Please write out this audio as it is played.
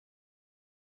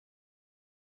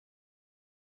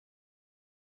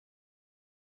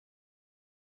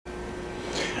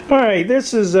Alright,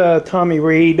 this is Tommy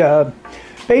Reed.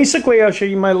 Basically, I'll show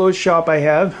you my little shop I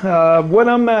have. What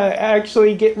I'm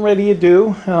actually getting ready to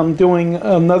do, I'm doing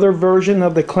another version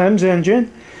of the Clem's engine.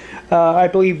 I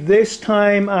believe this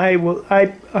time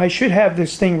I should have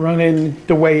this thing running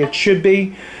the way it should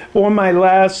be. On my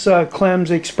last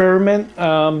Clem's experiment,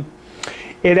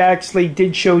 it actually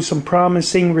did show some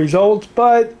promising results,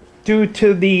 but due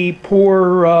to the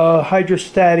poor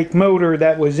hydrostatic motor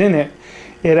that was in it,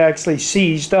 it actually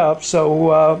seized up.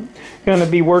 So going to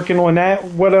be working on that.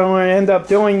 What I'm going to end up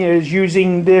doing is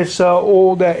using this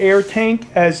old air tank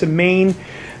as the main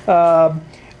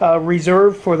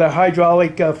reserve for the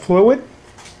hydraulic fluid.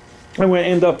 I'm going to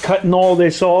end up cutting all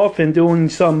this off and doing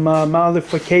some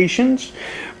modifications.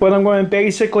 What I'm going to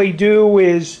basically do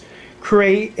is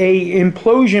create a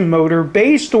implosion motor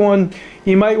based on,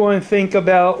 you might want to think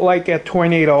about like a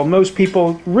tornado. Most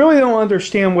people really don't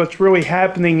understand what's really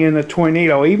happening in a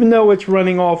tornado, even though it's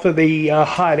running off of the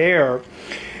hot air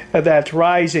that's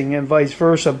rising and vice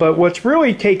versa. But what's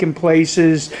really taking place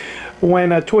is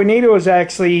when a tornado is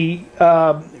actually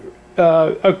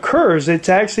occurs, it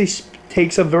actually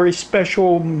takes a very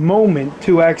special moment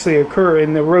to actually occur,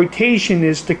 and the rotation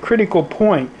is the critical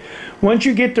point. Once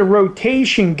you get the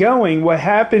rotation going, what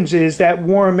happens is that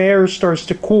warm air starts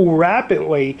to cool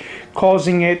rapidly,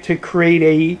 causing it to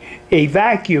create a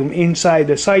vacuum inside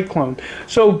the cyclone.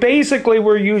 So basically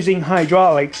we're using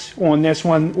hydraulics on this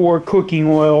one, or cooking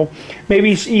oil,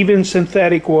 maybe even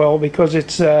synthetic oil, because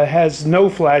it has no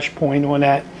flash point on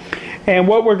that. And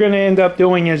what we're going to end up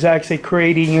doing is actually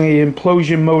creating an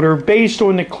implosion motor based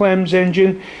on the Clem's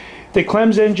engine. The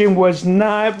Clem's engine was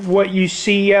not what you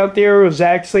see out there. It was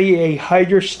actually a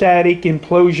hydrostatic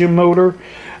implosion motor,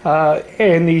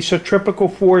 and the centrifugal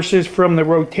forces from the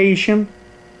rotation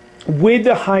with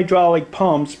the hydraulic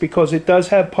pumps, because it does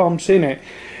have pumps in it,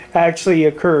 actually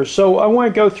occurs. So I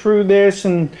want to go through this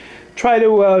and try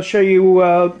to show you,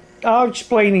 I'll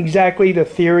explain exactly the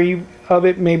theory of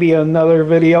it, maybe another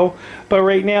video. But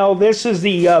right now, this is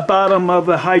the bottom of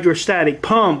the hydrostatic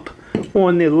pump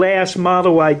on the last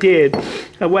model I did.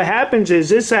 What happens is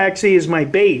this actually is my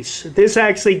base. This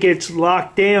actually gets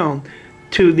locked down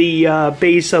to the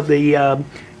base of the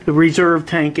reserve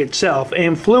tank itself,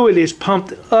 and fluid is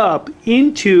pumped up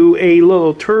into a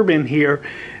little turbine here.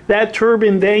 That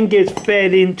turbine then gets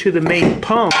fed into the main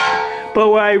pump. But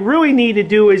what I really need to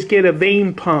do is get a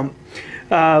vane pump,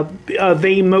 a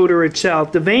vane motor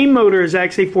itself. The vane motor is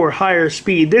actually for higher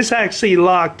speed. This actually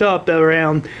locked up at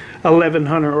around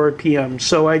 1100 RPM.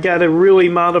 So I got to really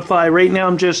modify. Right now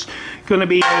I'm just going to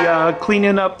be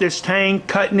cleaning up this tank,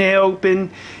 cutting it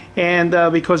open, and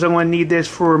because I'm going to need this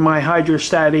for my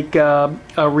hydrostatic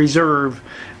reserve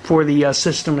for the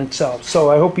system itself. So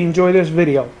I hope you enjoy this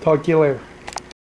video. Talk to you later.